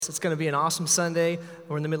It's going to be an awesome Sunday.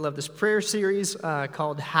 We're in the middle of this prayer series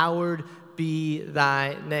called Hallowed Be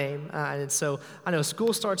Thy Name. And so I know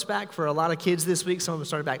school starts back for a lot of kids this week. Some of them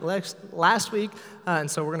started back last week. And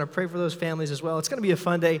so we're going to pray for those families as well. It's going to be a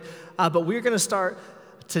fun day. But we're going to start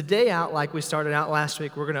today out like we started out last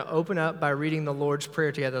week. We're going to open up by reading the Lord's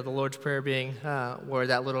Prayer together. The Lord's Prayer being where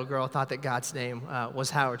that little girl thought that God's name was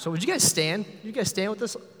Howard. So would you guys stand? You guys stand with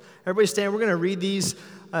us? Everybody stand. We're going to read these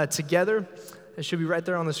together. It should be right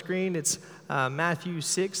there on the screen. It's Matthew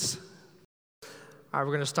 6. All right, we're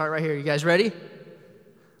going to start right here. You guys ready?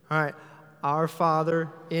 All right. Our Father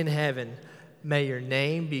in heaven, may your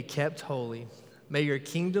name be kept holy. May your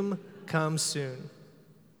kingdom come soon.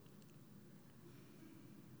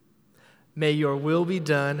 May your will be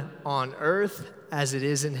done on earth as it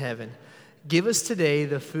is in heaven. Give us today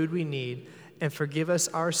the food we need, and forgive us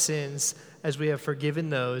our sins as we have forgiven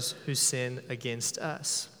those who sin against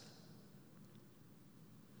us.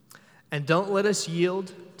 And don't let us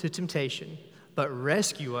yield to temptation, but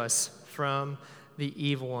rescue us from the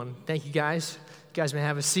evil one. Thank you, guys. You guys may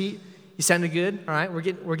have a seat. You sounded good. All right,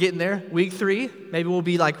 we're getting there. Week 3, maybe we'll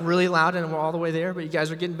be like really loud and we're all the way there, but you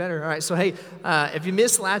guys are getting better. All right, so hey, if you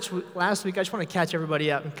missed last week, I just want to catch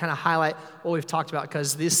everybody up and kind of highlight what we've talked about,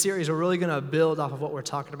 because this series we're really going to build off of what we're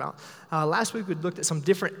talking about. Last week we looked at some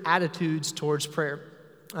different attitudes towards prayer.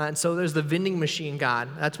 And so there's the vending machine God.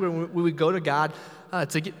 That's where we would go to God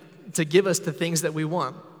to give us the things that we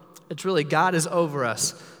want. It's really God is over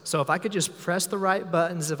us. So if I could just press the right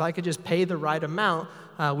buttons, if I could just pay the right amount,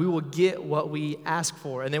 we will get what we ask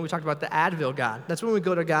for. And then we talked about the Advil God. That's when we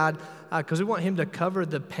go to God because we want him to cover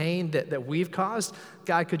the pain that we've caused.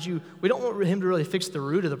 God, we don't want him to really fix the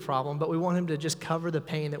root of the problem, but we want him to just cover the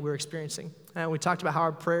pain that we're experiencing. And we talked about how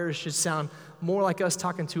our prayers should sound more like us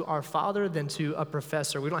talking to our Father than to a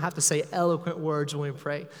professor. We don't have to say eloquent words when we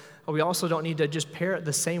pray. We also don't need to just parrot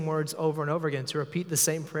the same words over and over again, to repeat the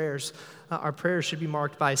same prayers. Our prayers should be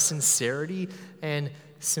marked by sincerity and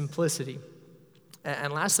simplicity.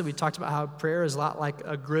 And lastly, we talked about how prayer is a lot like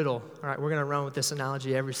a griddle. All right, we're going to run with this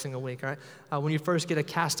analogy every single week. All right, when you first get a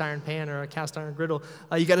cast iron pan or a cast iron griddle,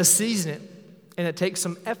 you got to season it. And it takes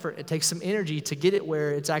some effort, it takes some energy to get it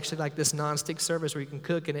where it's actually like this nonstick surface where you can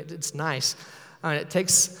cook and it's nice. And it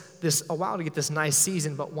takes a while to get this nice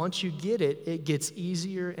season, but once you get it, it gets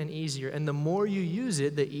easier and easier. And the more you use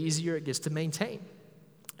it, the easier it gets to maintain.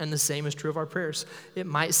 And the same is true of our prayers. It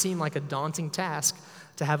might seem like a daunting task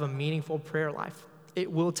to have a meaningful prayer life.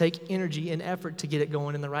 It will take energy and effort to get it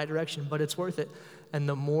going in the right direction, but it's worth it. And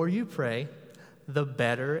the more you pray, the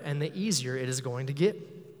better and the easier it is going to get.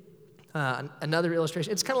 Another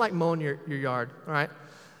illustration, it's kind of like mowing your yard, all right?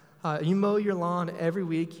 You mow your lawn every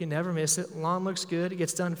week. You never miss it. Lawn looks good. It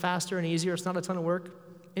gets done faster and easier. It's not a ton of work.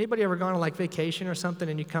 Anybody ever gone on like vacation or something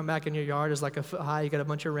and you come back and your yard is like a foot high, you got a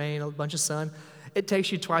bunch of rain, a bunch of sun? It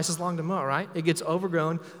takes you twice as long to mow, right? It gets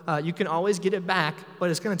overgrown. You can always get it back, but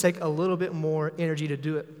it's going to take a little bit more energy to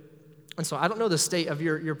do it. And so I don't know the state of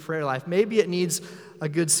your prayer life. Maybe it needs a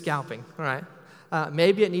good scalping, all right?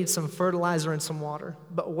 Maybe it needs some fertilizer and some water.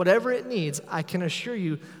 But whatever it needs, I can assure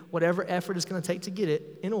you, whatever effort it's going to take to get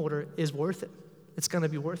it in order is worth it. It's going to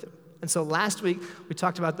be worth it. And so last week, we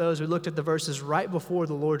talked about those. We looked at the verses right before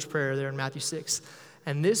the Lord's Prayer there in Matthew 6.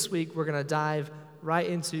 And this week, we're going to dive right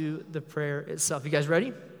into the prayer itself. You guys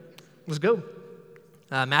ready? Let's go.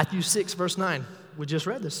 Matthew 6, verse 9. We just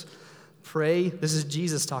read this. Pray, this is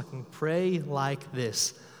Jesus talking. Pray like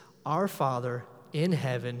this. Our Father in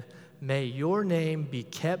heaven, may your name be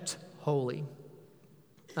kept holy.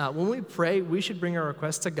 When we pray, we should bring our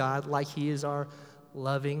requests to God like he is our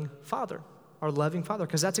loving Father,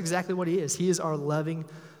 because that's exactly what he is. He is our loving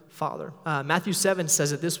Father. Matthew 7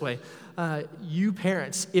 says it this way. You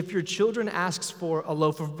parents, if your children asks for a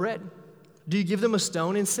loaf of bread, do you give them a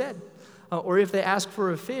stone instead? Or if they ask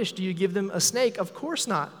for a fish, do you give them a snake? Of course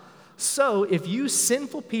not. So if you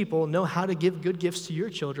sinful people know how to give good gifts to your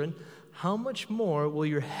children, how much more will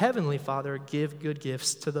your heavenly Father give good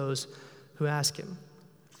gifts to those who ask him?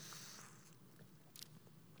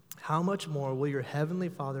 How much more will your heavenly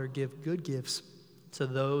Father give good gifts to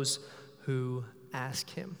those who ask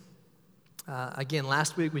him? Again,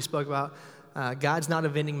 last week we spoke about God's not a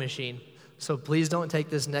vending machine. So please don't take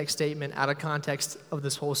this next statement out of context of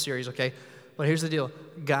this whole series, okay? But here's the deal.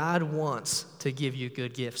 God wants to give you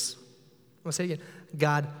good gifts. I'll say it again.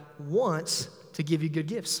 God wants to give you good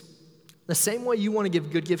gifts. The same way you want to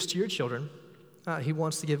give good gifts to your children, he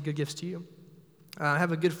wants to give good gifts to you. I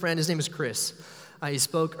have a good friend. His name is Chris. He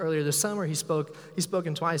spoke earlier this summer. He's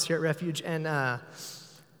spoken twice here at Refuge. And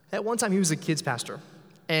at one time, he was a kids pastor.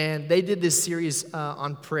 And they did this series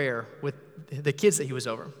on prayer with the kids that he was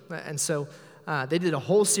over. And so they did a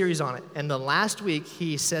whole series on it. And the last week,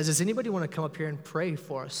 he says, does anybody want to come up here and pray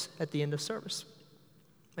for us at the end of service?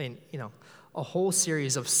 I mean, a whole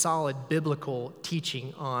series of solid biblical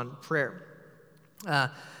teaching on prayer.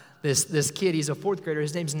 This kid, he's a fourth grader.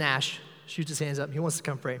 His name's Nash. Shoots his hands up. He wants to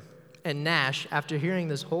come pray. And Nash, after hearing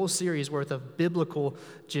this whole series worth of biblical,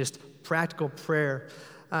 just practical prayer,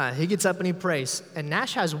 he gets up and he prays. And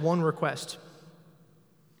Nash has one request: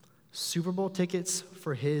 Super Bowl tickets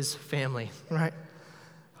for his family, right?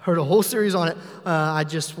 Heard a whole series on it. I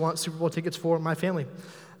just want Super Bowl tickets for my family.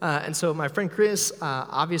 And so my friend Chris,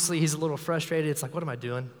 obviously he's a little frustrated. It's like, what am I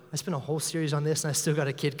doing? I spent a whole series on this, and I still got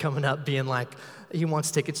a kid coming up being like, he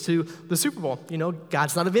wants tickets to the Super Bowl.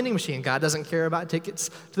 God's not a vending machine. God doesn't care about tickets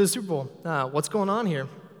to the Super Bowl. What's going on here?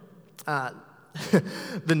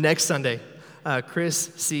 The next Sunday,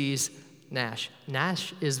 Chris sees Nash.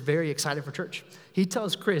 Nash is very excited for church. He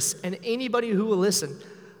tells Chris and anybody who will listen,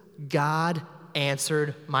 God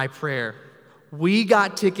answered my prayer. We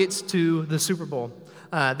got tickets to the Super Bowl.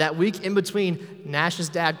 That week in between, Nash's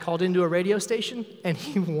dad called into a radio station, and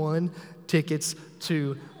he won tickets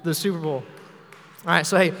to the Super Bowl. All right,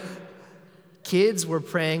 so hey, kids were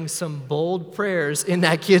praying some bold prayers in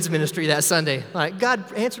that kids' ministry that Sunday. Like,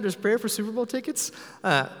 God answered his prayer for Super Bowl tickets.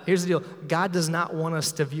 Here's the deal. God does not want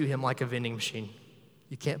us to view him like a vending machine.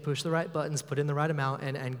 You can't push the right buttons, put in the right amount,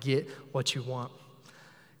 and get what you want.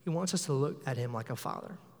 He wants us to look at him like a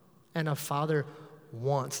father. And a father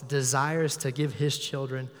desires to give his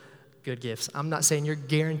children good gifts. I'm not saying you're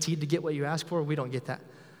guaranteed to get what you ask for. We don't get that.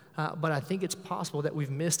 But I think it's possible that we've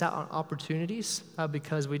missed out on opportunities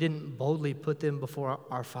because we didn't boldly put them before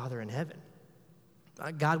our Father in heaven.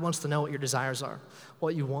 God wants to know what your desires are,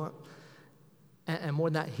 what you want. And more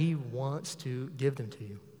than that, he wants to give them to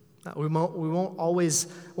you. We won't always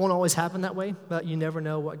happen that way, but you never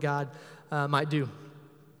know what God might do.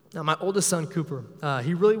 Now, my oldest son, Cooper,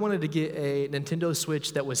 he really wanted to get a Nintendo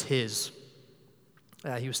Switch that was his.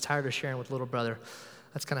 He was tired of sharing with little brother.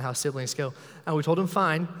 That's kind of how siblings go. And we told him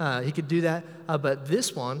fine, he could do that. But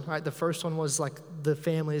this one, right, the first one was like the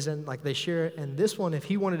families and like they share it. And this one, if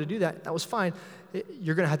he wanted to do that, that was fine.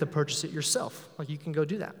 You're going to have to purchase it yourself. Like, you can go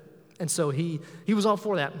do that. And so he was all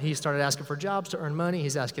for that. He started asking for jobs to earn money.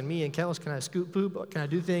 He's asking me and Kels, can I scoop poop? Can I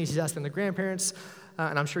do things? He's asking the grandparents.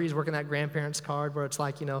 And I'm sure he's working that grandparents card where it's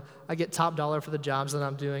like, I get top dollar for the jobs that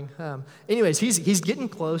I'm doing. Anyways, he's getting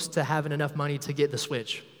close to having enough money to get the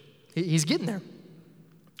Switch. He's getting there.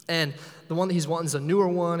 And the one that he's wanting is a newer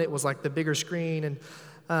one. It was like the bigger screen.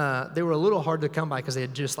 And they were a little hard to come by because they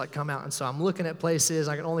had just like come out. And so I'm looking at places.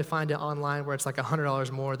 I can only find it online where it's like $100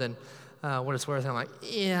 more than what it's worth. And I'm like,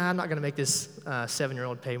 yeah, I'm not going to make this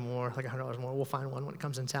 7-year-old pay more, like $100 more. We'll find one when it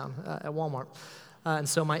comes in town at Walmart. And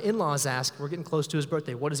so my in-laws ask, we're getting close to his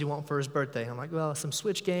birthday. What does he want for his birthday? I'm like, well, some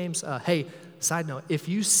Switch games. Hey, side note, if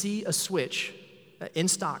you see a Switch in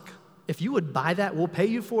stock, if you would buy that, we'll pay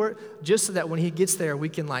you for it just so that when he gets there, we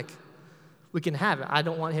can have it. I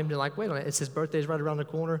don't want him to wait on it. It's his birthday's right around the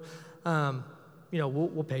corner.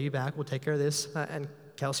 We'll pay you back. We'll take care of this. And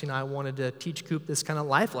Kelsey and I wanted to teach Coop this kind of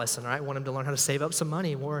life lesson, right? Want him to learn how to save up some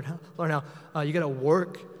money, learn how you got to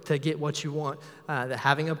work to get what you want, that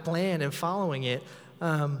having a plan and following it.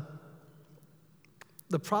 The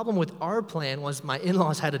problem with our plan was my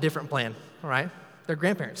in-laws had a different plan, all right? They're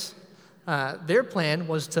grandparents. Their plan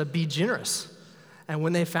was to be generous. And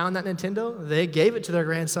when they found that Nintendo, they gave it to their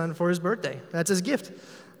grandson for his birthday. That's his gift,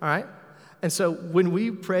 all right? And so when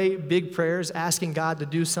we pray big prayers, asking God to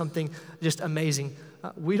do something just amazing,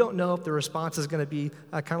 we don't know if the response is going to be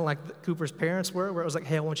kind of like Cooper's parents were, where it was like,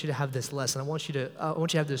 hey, I want you to have this lesson. I want you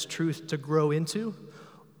to have this truth to grow into.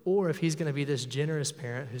 Or if he's going to be this generous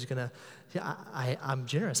parent who's going to, I'm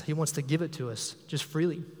generous. He wants to give it to us just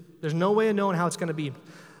freely. There's no way of knowing how it's going to be.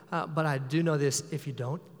 But I do know this, if you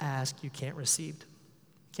don't ask, you can't receive it.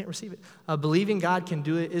 Can't receive it. Believing God can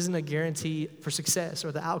do it isn't a guarantee for success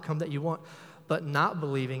or the outcome that you want, but not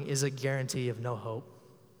believing is a guarantee of no hope.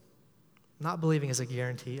 Not believing is a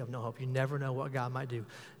guarantee of no hope. You never know what God might do.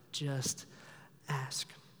 Just ask.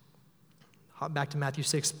 Hop back to Matthew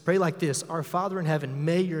 6. Pray like this: Our Father in heaven,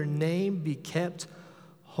 may your name be kept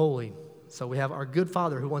holy. So we have our good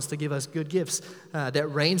Father who wants to give us good gifts that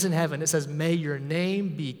reigns in heaven. It says, may your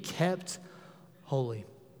name be kept holy.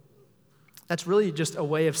 That's really just a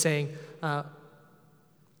way of saying,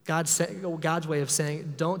 God's way of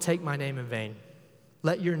saying, don't take my name in vain.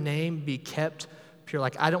 Let your name be kept pure.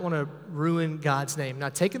 Like, I don't want to ruin God's name. Now,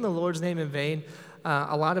 taking the Lord's name in vain,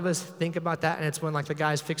 a lot of us think about that, and it's when like the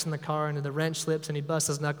guy's fixing the car and the wrench slips and he busts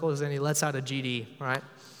his knuckles and he lets out a GD, right?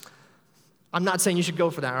 I'm not saying you should go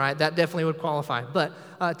for that, all right? That definitely would qualify. But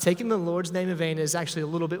taking the Lord's name in vain is actually a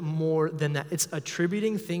little bit more than that. It's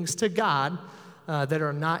attributing things to God that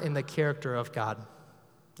are not in the character of God.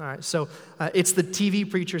 All right, so it's the TV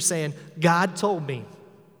preacher saying, God told me,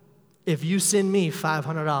 if you send me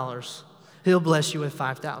 $500, he'll bless you with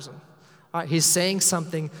 $5,000. All right, he's saying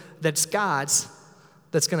something that's God's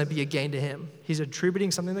that's going to be a gain to him. He's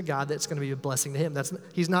attributing something to God that's going to be a blessing to him.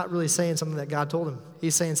 He's not really saying something that God told him.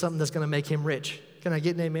 He's saying something that's going to make him rich. Can I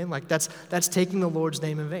get an amen? Like that's taking the Lord's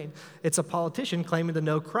name in vain. It's a politician claiming to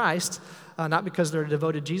know Christ, not because they're a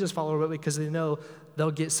devoted Jesus follower, but because they know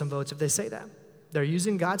they'll get some votes if they say that. They're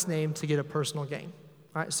using God's name to get a personal gain.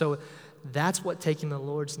 All right, so that's what taking the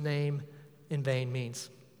Lord's name in vain means.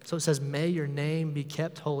 So it says, may your name be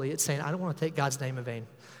kept holy. It's saying, I don't want to take God's name in vain.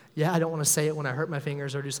 Yeah, I don't want to say it when I hurt my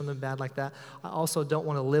fingers or do something bad like that. I also don't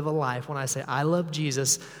want to live a life when I say I love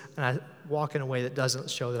Jesus and I walk in a way that doesn't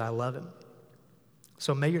show that I love him.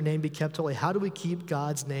 So may your name be kept holy. How do we keep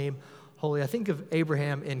God's name holy? I think of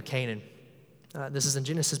Abraham in Canaan. This is in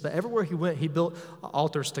Genesis, but everywhere he went, he built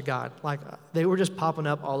altars to God. Like they were just popping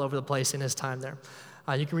up all over the place in his time there.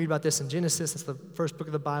 You can read about this in Genesis. It's the first book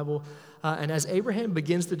of the Bible. And as Abraham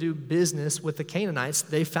begins to do business with the Canaanites,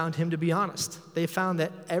 they found him to be honest. They found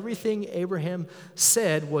that everything Abraham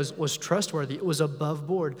said was trustworthy. It was above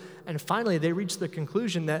board. And finally, they reached the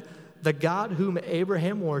conclusion that the God whom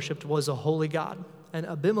Abraham worshiped was a holy God. And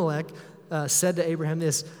Abimelech said to Abraham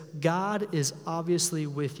this, God is obviously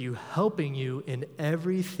with you, helping you in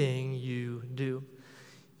everything you do.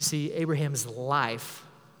 See, Abraham's life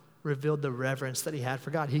revealed the reverence that he had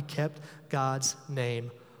for God. He kept God's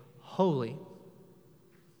name holy.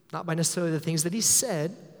 Not by necessarily the things that he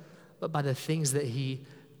said, but by the things that he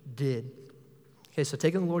did. Okay, so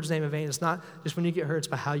taking the Lord's name in vain, it's not just when you get hurt, it's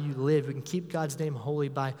by how you live. We can keep God's name holy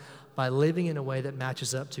by living in a way that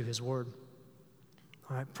matches up to his word.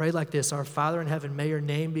 All right, pray like this. Our Father in heaven, may your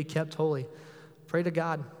name be kept holy. Pray to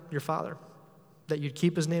God, your Father, that you'd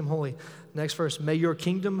keep his name holy. Next verse, may your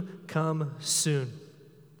kingdom come soon.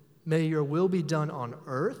 May your will be done on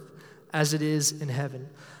earth as it is in heaven.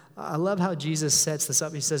 I love how Jesus sets this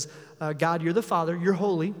up. He says, God, you're the Father, you're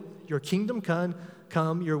holy, your kingdom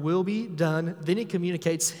come, your will be done. Then he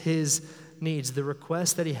communicates his needs, the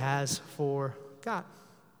request that he has for God.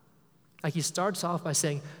 Like he starts off by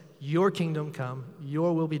saying, your kingdom come,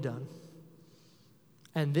 your will be done.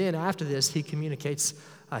 And then after this, he communicates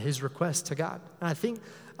his request to God. And I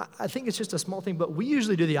think it's just a small thing, but we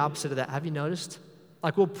usually do the opposite of that. Have you noticed?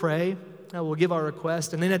 Like we'll pray, we'll give our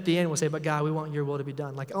request, and then at the end we'll say, but God, we want your will to be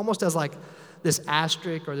done. Like almost as like this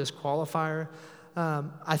asterisk or this qualifier.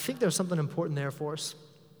 I think there's something important there for us.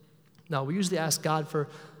 No, we usually ask God for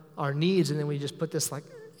our needs, and then we just put this like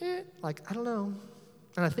I don't know.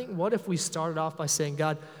 And I think, what if we started off by saying,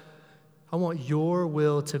 God, I want your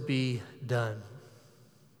will to be done.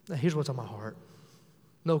 Now, here's what's on my heart.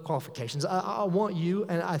 No qualifications. I want you,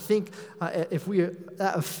 and I think if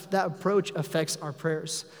that approach affects our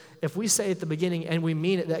prayers. If we say at the beginning and we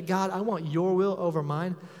mean it, that God, I want your will over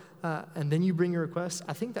mine, and then you bring your request,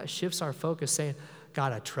 I think that shifts our focus, saying,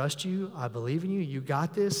 God, I trust you, I believe in you, you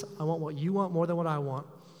got this, I want what you want more than what I want.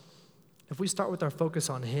 If we start with our focus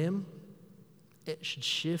on him, it should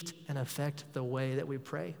shift and affect the way that we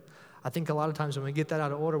pray. I think a lot of times when we get that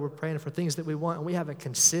out of order, we're praying for things that we want, and we haven't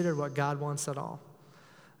considered what God wants at all.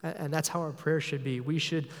 And that's how our prayer should be. We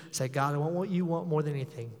should say, God, I want what you want more than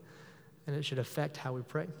anything. And it should affect how we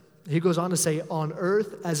pray. He goes on to say, on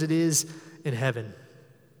earth as it is in heaven.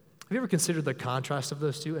 Have you ever considered the contrast of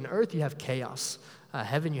those two? In earth, you have chaos.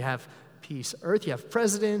 Heaven, you have peace. Earth, you have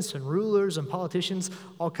presidents and rulers and politicians,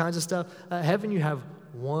 all kinds of stuff. Heaven, you have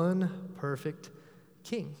one perfect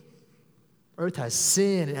king. Earth has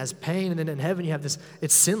sin, it has pain, and then in heaven you have this,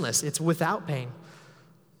 it's sinless, it's without pain.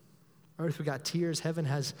 Earth, we got tears, heaven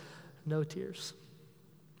has no tears.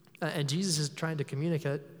 And Jesus is trying to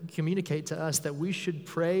communicate to us that we should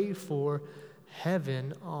pray for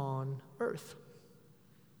heaven on earth.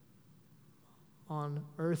 On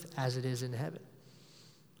earth as it is in heaven.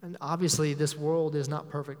 And obviously this world is not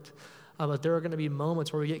perfect, but there are going to be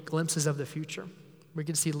moments where we get glimpses of the future. We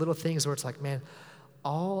can see little things where it's like, man,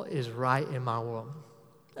 all is right in my world.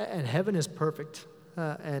 And heaven is perfect.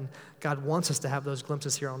 And God wants us to have those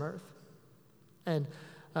glimpses here on earth. And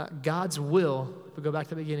God's will, if we go back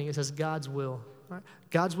to the beginning, it says God's will. Right?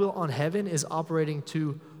 God's will on heaven is operating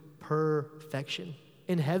to perfection.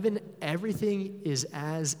 In heaven, everything is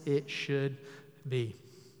as it should be.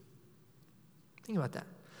 Think about that.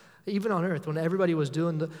 Even on earth, when everybody was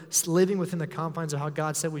living within the confines of how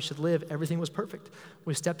God said we should live, everything was perfect.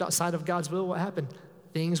 We stepped outside of God's will, what happened?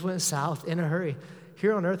 Things went south in a hurry.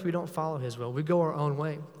 here on earth, we don't follow his will. We go our own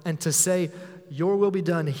way. And to say, your will be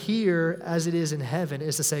done here as it is in heaven,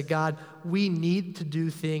 is to say, God, we need to do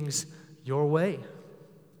things your way.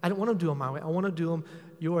 I don't want to do them my way. I want to do them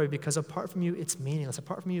your way, because apart from you, it's meaningless.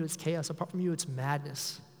 Apart from you, it's chaos. Apart from you, it's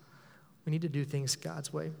madness. We need to do things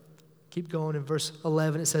God's way. Keep going. In verse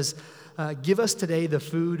 11, it says, give us today the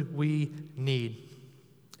food we need,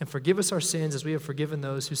 and forgive us our sins as we have forgiven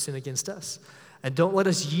those who sin against us. And don't let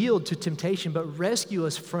us yield to temptation, but rescue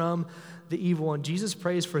us from the evil one. Jesus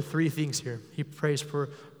prays for three things here. He prays for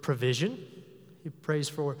provision, he prays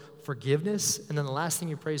for forgiveness, and then the last thing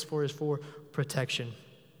he prays for is for protection.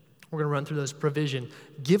 We're going to run through those. Provision.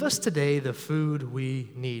 Give us today the food we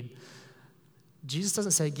need. Jesus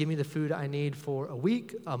doesn't say, give me the food I need for a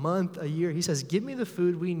week, a month, a year. He says, give me the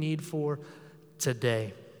food we need for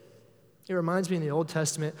today. It reminds me in the Old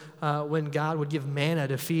Testament when God would give manna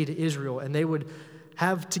to feed Israel, and they would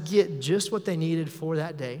have to get just what they needed for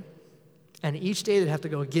that day. And each day they'd have to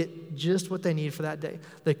go get just what they need for that day.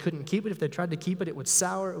 They couldn't keep it. If they tried to keep it, it would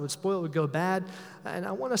sour, it would spoil, it would go bad. And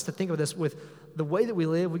I want us to think of this with the way that we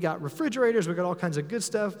live. We got refrigerators, we got all kinds of good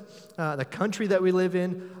stuff. The country that we live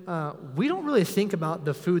in, we don't really think about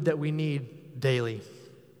the food that we need daily.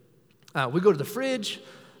 We go to the fridge,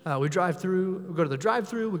 we drive through, we go to the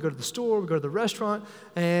drive-through, we go to the store, we go to the restaurant,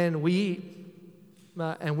 and we eat.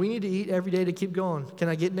 And we need to eat every day to keep going. Can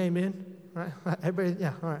I get an amen? All right? Everybody,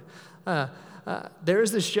 yeah, all right. There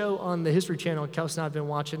is this show on the History Channel Kelsey and I have been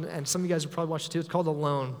watching, and some of you guys have probably watched it too. It's called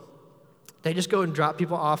Alone. They just go and drop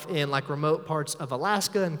people off in like remote parts of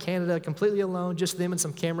Alaska and Canada, completely alone, just them and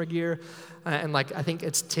some camera gear, and like I think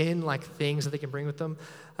it's 10 like things that they can bring with them.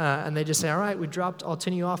 And they just say, all right, we dropped all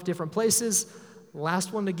 10 of you off different places.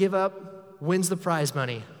 Last one to give up wins the prize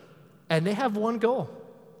money. And they have one goal.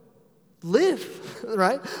 Live,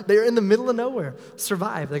 right? They're in the middle of nowhere.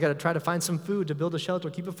 Survive. They got to try to find some food to build a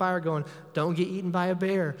shelter, keep a fire going. Don't get eaten by a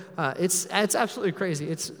bear. It's absolutely crazy.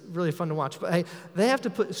 It's really fun to watch. But hey, they have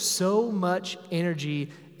to put so much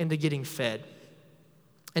energy into getting fed.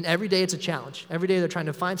 And every day it's a challenge. Every day they're trying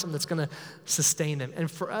to find something that's going to sustain them.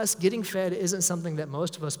 And for us, getting fed isn't something that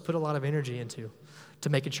most of us put a lot of energy into,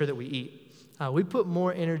 to making sure that we eat. We put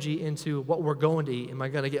more energy into what we're going to eat. Am I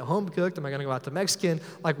going to get home cooked? Am I going to go out to Mexican?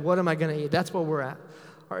 Like, what am I going to eat? That's where we're at.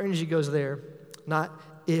 Our energy goes there, not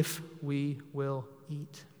if we will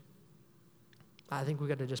eat. I think we've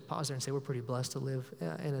got to just pause there and say we're pretty blessed to live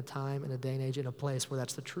in a time, in a day and age, in a place where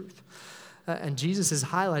that's the truth. And Jesus is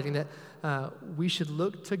highlighting that we should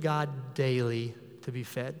look to God daily to be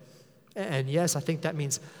fed. And yes, I think that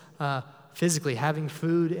means physically having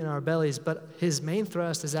food in our bellies, but his main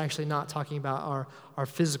thrust is actually not talking about our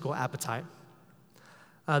physical appetite.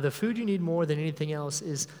 The food you need more than anything else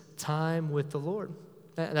is time with the Lord.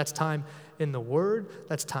 That's time in the Word,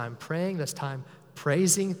 that's time praying, that's time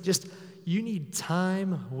praising. Just, you need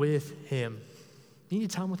time with him. You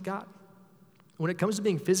need time with God. When it comes to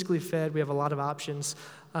being physically fed, we have a lot of options.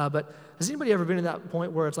 But has anybody ever been to that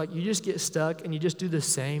point where it's like you just get stuck and you just do the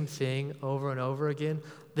same thing over and over again?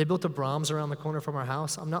 They built a Brahms around the corner from our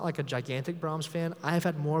house. I'm not like a gigantic Brahms fan. I have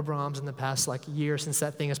had more Brahms in the past like year since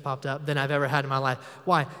that thing has popped up than I've ever had in my life.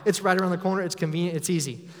 Why? It's right around the corner. It's convenient. It's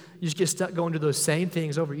easy. You just get stuck going to those same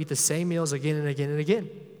things over. Eat the same meals again and again and again.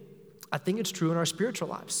 I think it's true in our spiritual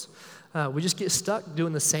lives. We just get stuck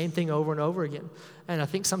doing the same thing over and over again. And I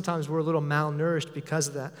think sometimes we're a little malnourished because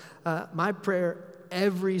of that. My prayer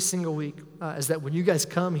every single week is that when you guys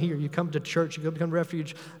come here, you come to church, you go become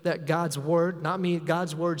Refuge, that God's word, not me,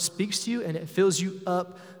 God's word speaks to you and it fills you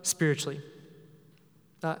up spiritually.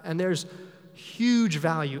 And there's huge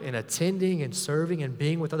value in attending and serving and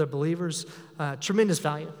being with other believers, tremendous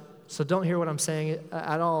value. So don't hear what I'm saying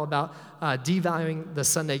at all about devaluing the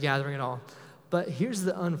Sunday gathering at all. But here's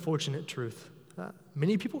the unfortunate truth.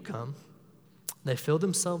 Many people come, they fill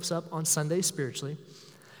themselves up on Sunday spiritually,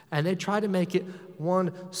 and they try to make it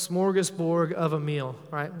one smorgasbord of a meal,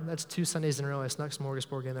 right? That's 2 Sundays in a row. I snuck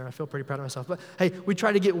smorgasbord in there. I feel pretty proud of myself. But hey, we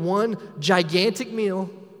try to get one gigantic meal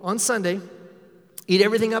on Sunday, eat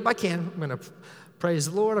everything up I can. I'm going to praise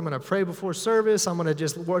the Lord. I'm going to pray before service. I'm going to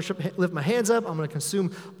just worship, lift my hands up. I'm going to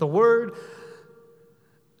consume the word.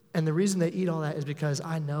 And the reason they eat all that is because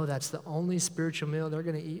I know that's the only spiritual meal they're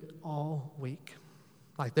going to eat all week.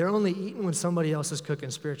 Like they're only eating when somebody else is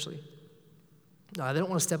cooking spiritually. They don't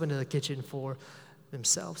want to step into the kitchen for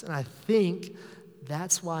themselves. And I think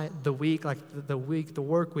that's why the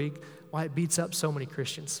work week, why it beats up so many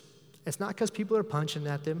Christians. It's not because people are punching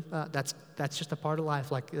at them. That's just a part of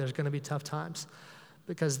life. Like there's going to be tough times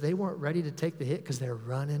because they weren't ready to take the hit because they're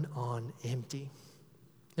running on empty.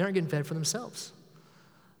 They aren't getting fed for themselves.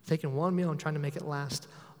 Taking one meal and trying to make it last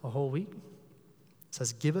a whole week. It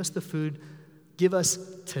says, give us the food, give us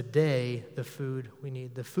today the food we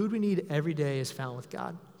need. The food we need every day is found with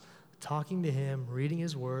God. Talking to him, reading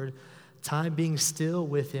his word, time being still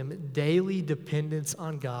with him, daily dependence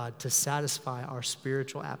on God to satisfy our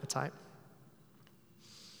spiritual appetite.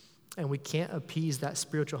 And we can't appease that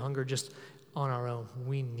spiritual hunger just on our own.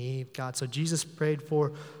 We need God. So Jesus prayed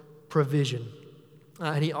for provision.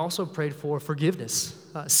 And he also prayed for forgiveness.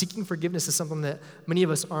 Seeking forgiveness is something that many of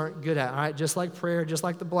us aren't good at, all right? Just like prayer, just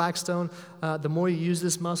like the Blackstone, the more you use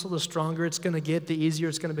this muscle, the stronger it's going to get, the easier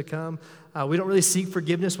it's going to become. We don't really seek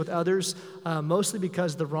forgiveness with others, mostly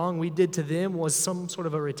because the wrong we did to them was some sort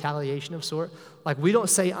of a retaliation of sort. Like, we don't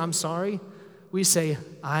say, I'm sorry. We say,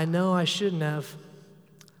 I know I shouldn't have.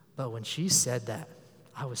 But when she said that,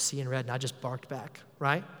 I was seeing red and I just barked back,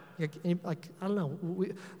 right? Like, I don't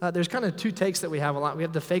know. There's kind of two takes that we have a lot. We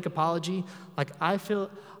have the fake apology. Like,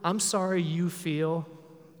 I'm sorry you feel, ...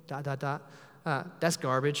 That's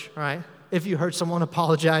garbage, right? If you hurt someone,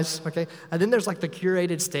 apologize, okay? And then there's like the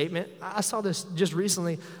curated statement. I saw this just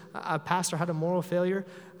recently. A pastor had a moral failure,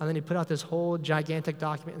 and then he put out this whole gigantic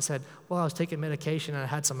document and said, well, I was taking medication and I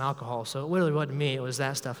had some alcohol, so it really wasn't me, it was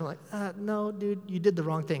that stuff. I'm like, no, dude, you did the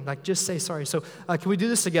wrong thing. Like, just say sorry. So can we do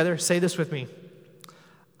this together? Say this with me.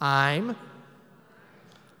 I'm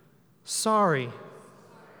sorry.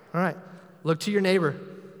 All right, look to your neighbor.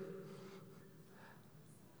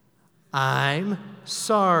 I'm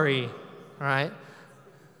sorry. All right?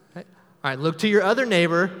 All right, look to your other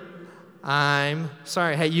neighbor. I'm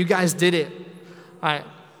sorry. Hey, you guys did it. All right,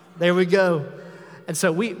 there we go. And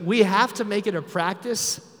so we have to make it a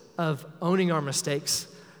practice of owning our mistakes,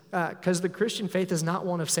 because the Christian faith is not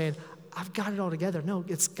one of saying, I've got it all together. No,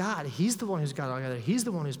 it's God. He's the one who's got it all together. He's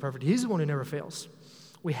the one who's perfect. He's the one who never fails.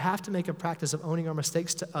 We have to make a practice of owning our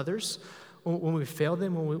mistakes to others. When we fail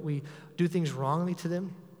them, when we do things wrongly to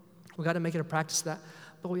them, we got to make it a practice of that.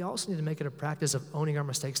 But we also need to make it a practice of owning our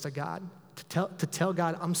mistakes to God, to tell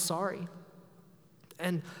God, I'm sorry.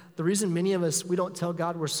 And the reason many of us, we don't tell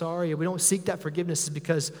God we're sorry, or we don't seek that forgiveness, is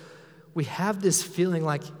because we have this feeling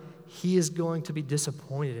like he is going to be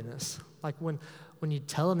disappointed in us. Like when you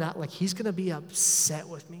tell him that, like, he's going to be upset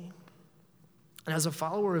with me. And as a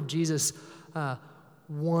follower of Jesus,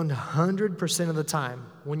 100% of the time,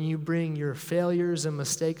 when you bring your failures and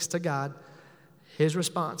mistakes to God, his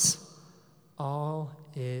response, all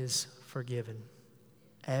is forgiven.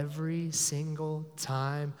 Every single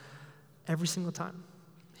time. Every single time.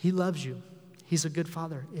 He loves you. He's a good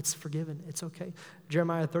father. It's forgiven. It's okay.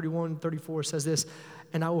 Jeremiah 31:34 says this,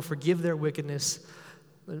 and I will forgive their wickedness.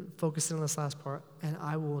 Focusing on this last part, and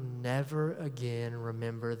I will never again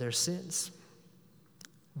remember their sins.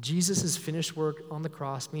 Jesus' finished work on the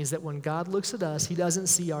cross means that when God looks at us, he doesn't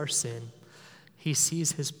see our sin. He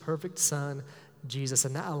sees his perfect son, Jesus,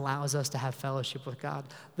 and that allows us to have fellowship with God.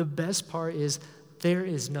 The best part is there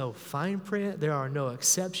is no fine print, there are no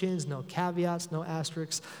exceptions, no caveats, no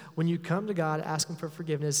asterisks. When you come to God asking for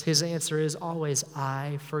forgiveness, his answer is always,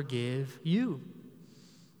 I forgive you.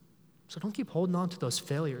 So don't keep holding on to those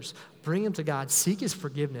failures. Bring them to God. Seek his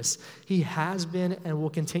forgiveness. He has been and will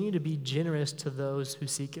continue to be generous to those who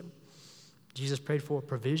seek him. Jesus prayed for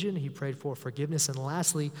provision. He prayed for forgiveness. And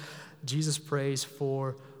lastly, Jesus prays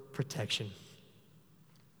for protection.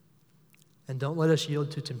 And don't let us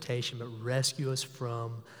yield to temptation, but rescue us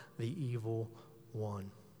from the evil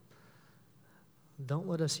one. Don't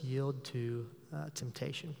let us yield to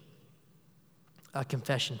temptation.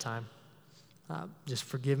 Confession time. Just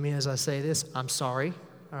forgive me as I say this. I'm sorry,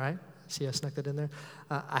 all right? See, I snuck that in there.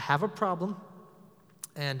 I have a problem,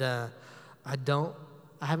 and I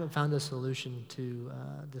haven't found a solution to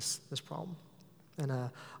this problem. And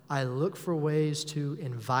I look for ways to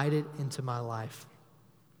invite it into my life.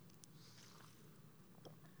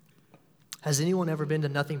 Has anyone ever been to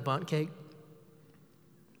Nothing Bundt Cake?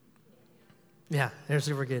 Yeah, they're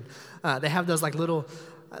super good. They have those like little,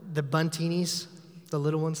 the buntinis, the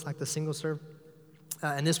little ones, like the single serve.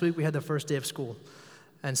 And this week we had the first day of school.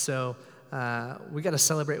 And so we got to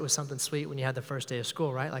celebrate with something sweet when you had the first day of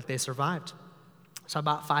school, right? Like they survived. So I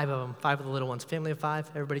bought 5 of them, 5 of the little ones. Family of 5,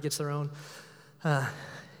 everybody gets their own.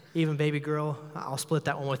 Even baby girl, I'll split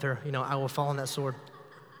that one with her. You know, I will fall on that sword.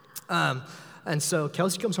 And so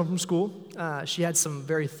Kelsey comes home from school. She had some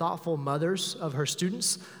very thoughtful mothers of her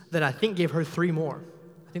students that I think gave her 3 more.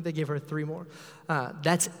 I think they gave her 3 more.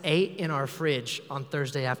 That's 8 in our fridge on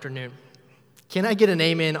Thursday afternoon. Can I get an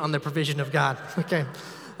amen on the provision of God? Okay.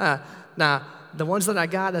 Now, the ones that I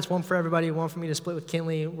got, that's one for everybody, one for me to split with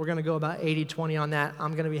Kinley. We're going to go about 80-20 on that.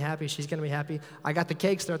 I'm going to be happy. She's going to be happy. I got the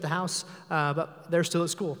cakes. They're at the house, but they're still at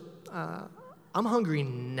school. I'm hungry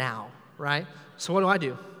now, right? So what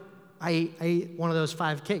do? I ate one of those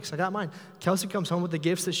 5 cakes. I got mine. Kelsey comes home with the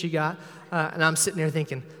gifts that she got, and I'm sitting there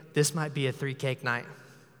thinking, this might be a 3-cake night.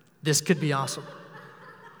 This could be awesome.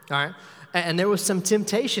 All right? And there was some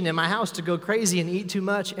temptation in my house to go crazy and eat too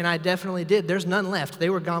much, and I definitely did. There's none left. They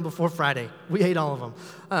were gone before Friday. We ate all of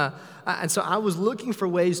them. And so I was looking for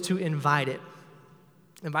ways to invite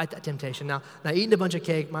that temptation. Now, eating a bunch of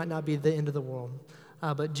cake might not be the end of the world,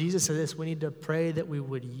 but Jesus said this, we need to pray that we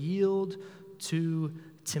would yield to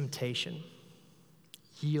temptation.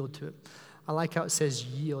 Yield to it. I like how it says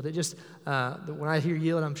yield. It just, when I hear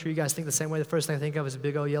yield, I'm sure you guys think the same way. The first thing I think of is a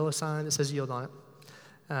big old yellow sign that says yield on it.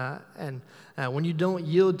 And when you don't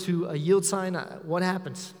yield to a yield sign, what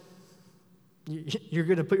happens? You're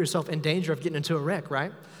going to put yourself in danger of getting into a wreck,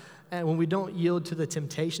 right? And when we don't yield to the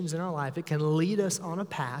temptations in our life, it can lead us on a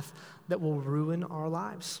path that will ruin our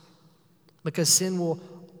lives. Because sin will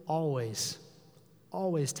always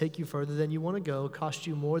take you further than you want to go, cost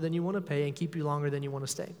you more than you want to pay, and keep you longer than you want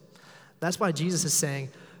to stay. That's why Jesus is saying,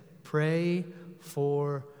 pray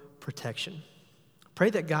for protection. Pray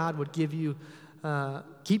that God would give you,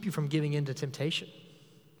 keep you from giving in to temptation.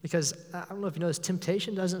 Because I don't know if you know this,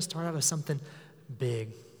 temptation doesn't start out as something big.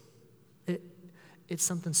 It's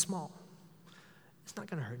something small. It's not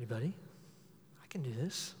going to hurt anybody. I can do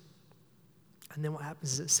this. And then what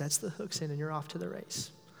happens is it sets the hooks in and you're off to the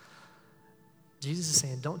race. Jesus is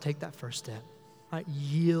saying, don't take that first step. Right?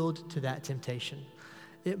 Yield to that temptation.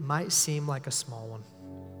 It might seem like a small one.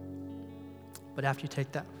 But after you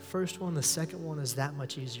take that first one, the second one is that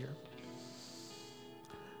much easier.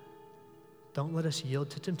 Don't let us yield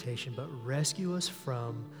to temptation, but rescue us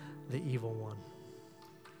from the evil one.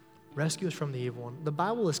 Rescue us from the evil one. The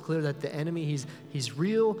Bible is clear that the enemy, he's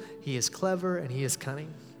real, he is clever, and he is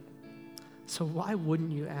cunning. So why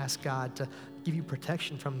wouldn't you ask God to give you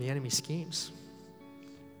protection from the enemy's schemes?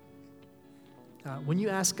 When you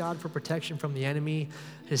ask God for protection from the enemy,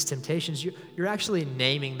 his temptations, you're actually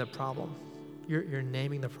naming the problem. You're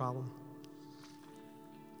naming the problem.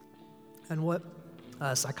 And what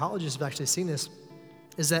psychologists have actually seen this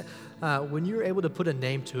is that when you're able to put a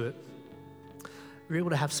name to it, you're able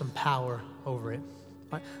to have some power over it.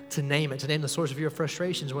 Right? To name the source of your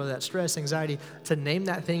frustrations, whether that's stress, anxiety, to name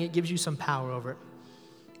that thing, it gives you some power over it.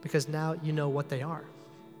 Because now you know what they are.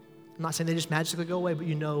 I'm not saying they just magically go away, but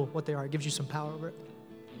you know what they are. It gives you some power over it.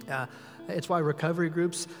 It's why recovery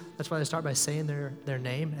groups, that's why they start by saying their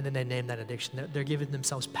name, and then they name that addiction. They're giving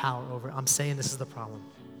themselves power over it. I'm saying this is the problem.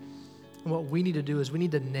 And what we need to do is we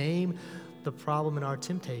need to name the problem in our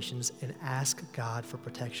temptations and ask God for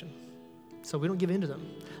protection. So we don't give in to them.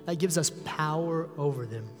 That gives us power over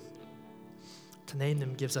them. To name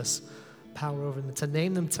them gives us power over them. To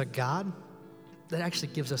name them to God, that actually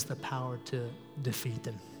gives us the power to defeat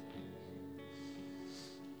them.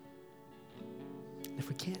 If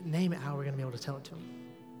we can't name it, how are we going to be able to tell it to them?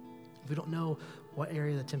 If we don't know what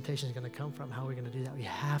area the temptation is going to come from, how are we going to do that? We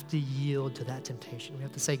have to yield to that temptation. We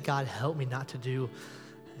have to say, God, help me not to do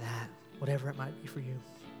that, whatever it might be for you.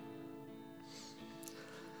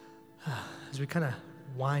 As we kind of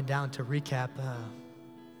wind down to recap,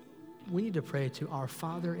 we need to pray to our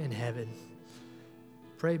Father in heaven.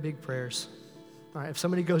 Pray big prayers. All right, if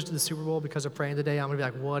somebody goes to the Super Bowl because of praying today, I'm going to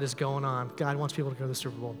be like, what is going on? God wants people to go to the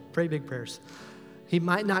Super Bowl. Pray big prayers. He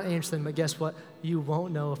might not answer them, but guess what? You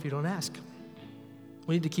won't know if you don't ask.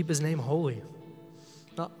 We need to keep his name holy.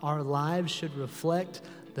 Our lives should reflect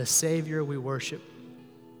the Savior we worship.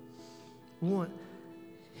 We want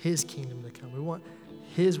his kingdom to come. We want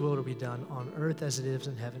his will to be done on earth as it is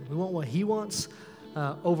in heaven. We want what he wants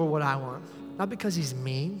over what I want. Not because he's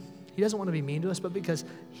mean. He doesn't want to be mean to us, but because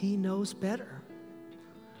he knows better.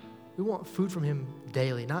 We want food from him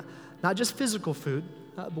daily, not just physical food,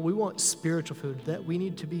 but we want spiritual food, that we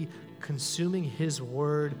need to be consuming his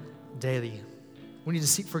word daily. We need to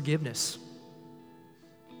seek forgiveness.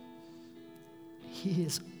 He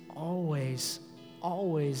is always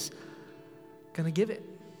going to give it.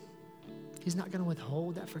 He's not going to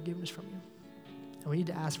withhold that forgiveness from you. And we need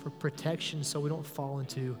to ask for protection so we don't fall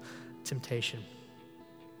into temptation.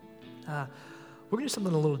 We're going to do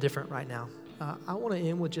something a little different right now. I want to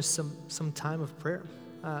end with just some time of prayer.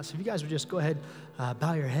 So if you guys would just go ahead,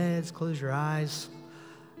 bow your heads, close your eyes.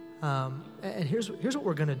 And here's what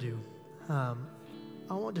we're going to do.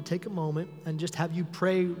 I want to take a moment and just have you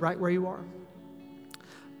pray right where you are.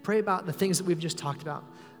 Pray about the things that we've just talked about.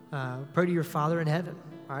 Pray to your Father in heaven.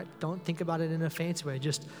 All right? Don't think about it in a fancy way.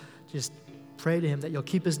 Just pray to him that you'll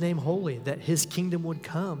keep his name holy, that his kingdom would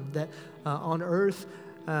come, that on earth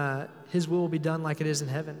his will be done like it is in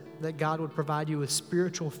heaven, that God would provide you with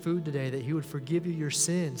spiritual food today, that he would forgive you your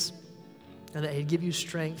sins, and that he'd give you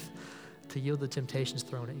strength to yield the temptations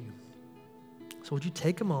thrown at you. So would you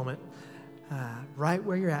take a moment right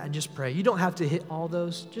where you're at and just pray? You don't have to hit all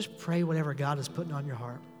those. Just pray whatever God is putting on your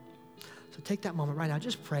heart. So take that moment right now.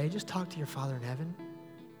 Just pray. Just talk to your Father in heaven.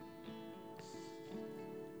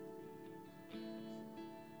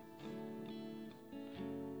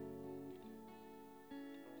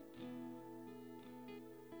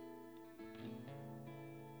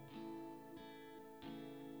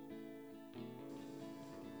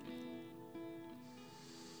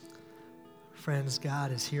 Friends,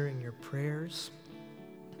 God is hearing your prayers.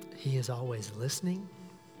 He is always listening.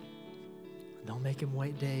 Don't make him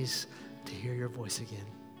wait days to hear your voice again.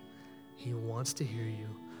 He wants to hear you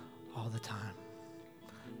all the time.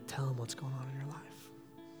 Tell him what's going on in your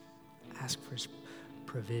life. Ask for his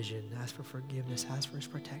provision. Ask for forgiveness. Ask for his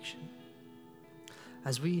protection.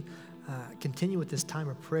 As we continue with this time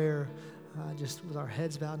of prayer, just with our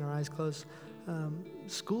heads bowed and our eyes closed,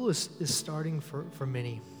 school is starting for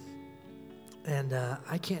many. And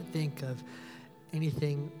I can't think of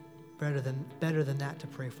anything better than that to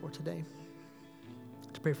pray for today,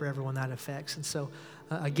 to pray for everyone that affects. And so,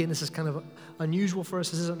 again, this is kind of unusual for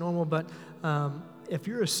us. This isn't normal, but if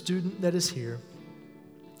you're a student that is here,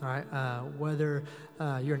 all right, whether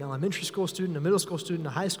you're an elementary school student, a middle school student,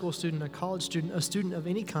 a high school student, a college student, a student of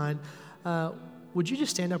any kind, would you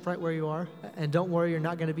just stand up right where you are? And don't worry, you're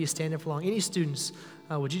not going to be standing for long. Any students,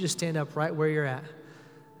 would you just stand up right where you're at?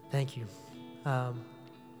 Thank you.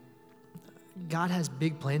 God has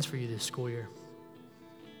big plans for you this school year.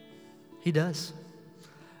 He does.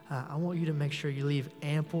 I want you to make sure you leave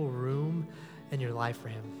ample room in your life for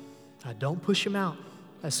him. Don't push him out.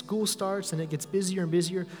 As school starts and it gets busier and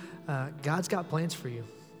busier, God's got plans for you.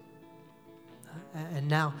 And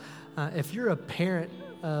now, if you're a parent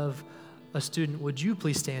of a student, would you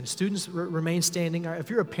please stand? Students remain standing. Or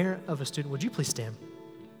if you're a parent of a student, would you please stand?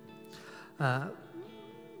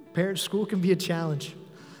 Parents, school can be a challenge.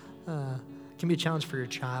 Can be a challenge for your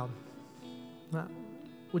child.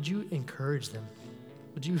 Would you encourage them?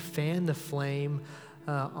 Would you fan the flame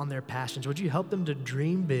on their passions? Would you help them to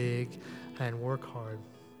dream big and work hard?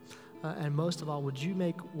 And most of all, would you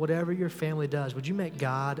make whatever your family does, would you make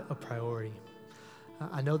God a priority?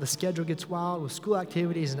 I know the schedule gets wild with school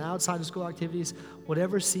activities and outside of school activities.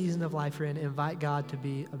 Whatever season of life you're in, invite God to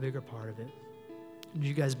be a bigger part of it.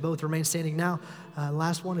 You guys both remain standing now.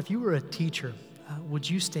 Last one, if you were a teacher, would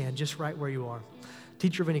you stand just right where you are?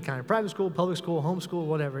 Teacher of any kind, private school, public school, homeschool,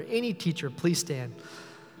 whatever. Any teacher, please stand.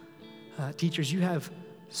 Teachers, you have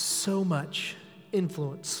so much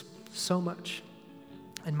influence, so much.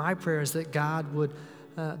 And my prayer is that God would,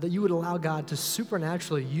 that you would allow God to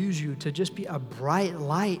supernaturally use you to just be a bright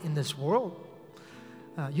light in this world.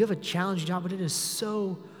 You have a challenging job, but it is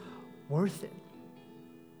so worth it.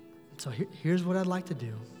 So here's what I'd like to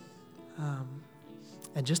do.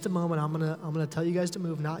 In just a moment, I'm gonna tell you guys to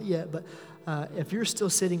move. Not yet, but if you're still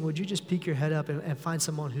sitting, would you just peek your head up and find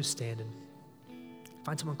someone who's standing?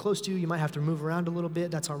 Find someone close to you. You might have to move around a little bit.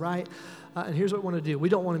 That's all right. And here's what we want to do. We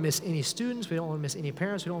don't want to miss any students. We don't want to miss any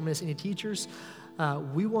parents. We don't want to miss any teachers.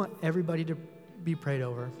 We want everybody to be prayed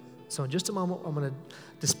over. So in just a moment, I'm going to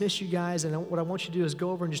dismiss you guys. And what I want you to do is go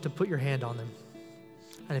over and just to put your hand on them.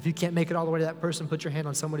 And if you can't make it all the way to that person, put your hand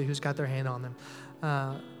on somebody who's got their hand on them.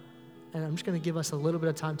 And I'm just going to give us a little bit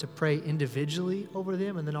of time to pray individually over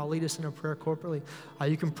them, and then I'll lead us in a prayer corporately.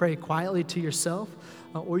 You can pray quietly to yourself,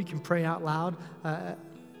 or you can pray out loud,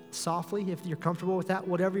 softly, if you're comfortable with that,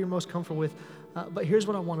 whatever you're most comfortable with. But here's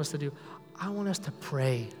what I want us to do. I want us to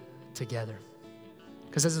pray together.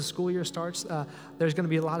 Because as the school year starts, there's going to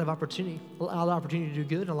be a lot of opportunity to do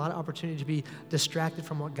good, and a lot of opportunity to be distracted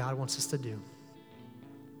from what God wants us to do.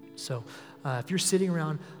 So if you're sitting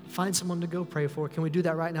around, find someone to go pray for. Can we do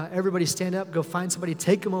that right now? Everybody stand up, go find somebody,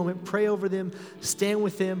 take a moment, pray over them, stand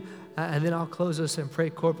with them, and then I'll close us and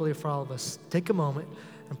pray corporately for all of us. Take a moment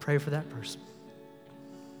and pray for that person.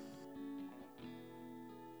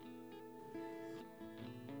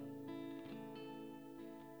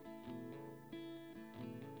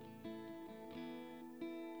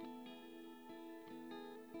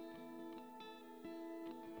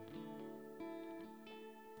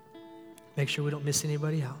 Make sure we don't miss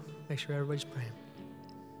anybody out. Make sure everybody's praying.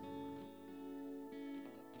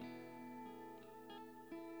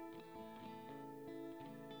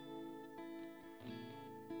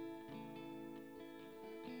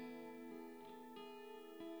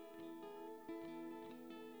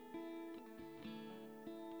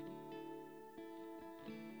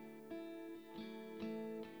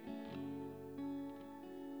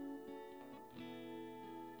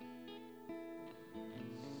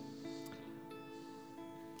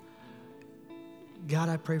 God,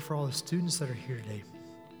 I pray for all the students that are here today.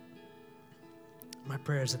 My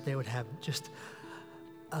prayer is that they would have just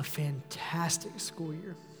a fantastic school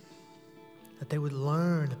year, that they would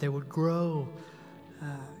learn, that they would grow.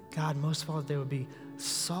 God, most of all, that they would be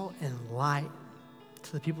salt and light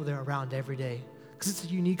to the people they're around every day, because it's a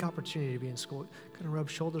unique opportunity to be in school. You're going to rub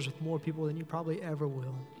shoulders with more people than you probably ever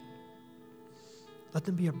will. Let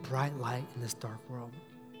them be a bright light in this dark world.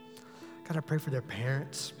 God, I pray for their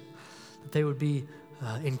parents, that they would be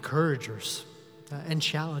encouragers and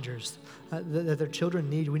challengers that their children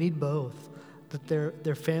need. We need both. That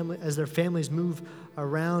their family, as their families move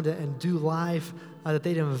around and do life, that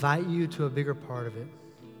they'd invite you to a bigger part of it.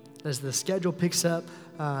 As the schedule picks up,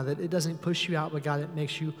 that it doesn't push you out, but God, it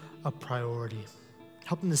makes you a priority.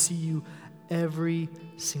 Help them to see you every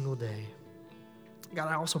single day. God,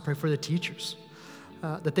 I also pray for the teachers,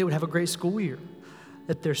 that they would have a great school year,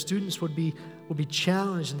 that their students would be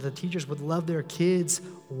challenged, and the teachers would love their kids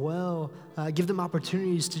well. Give them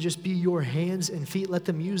opportunities to just be your hands and feet. Let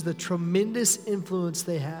them use the tremendous influence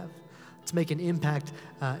they have to make an impact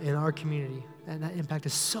in our community. And that impact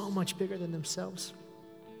is so much bigger than themselves.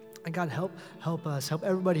 And God, help us, help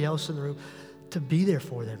everybody else in the room to be there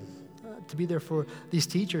for them, to be there for these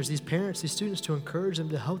teachers, these parents, these students, to encourage them,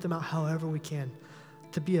 to help them out however we can,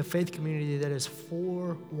 to be a faith community that is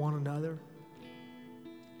for one another.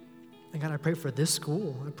 And God, I pray for this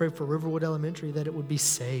school. I pray for Riverwood Elementary, that it would be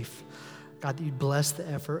safe. God, that you'd bless the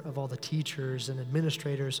effort of all the teachers and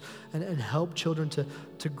administrators and help children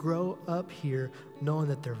to grow up here knowing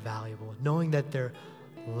that they're valuable, knowing that they're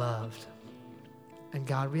loved. And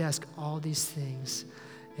God, we ask all these things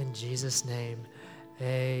in Jesus' name.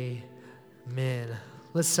 Amen.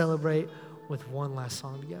 Let's celebrate with one last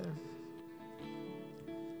song together.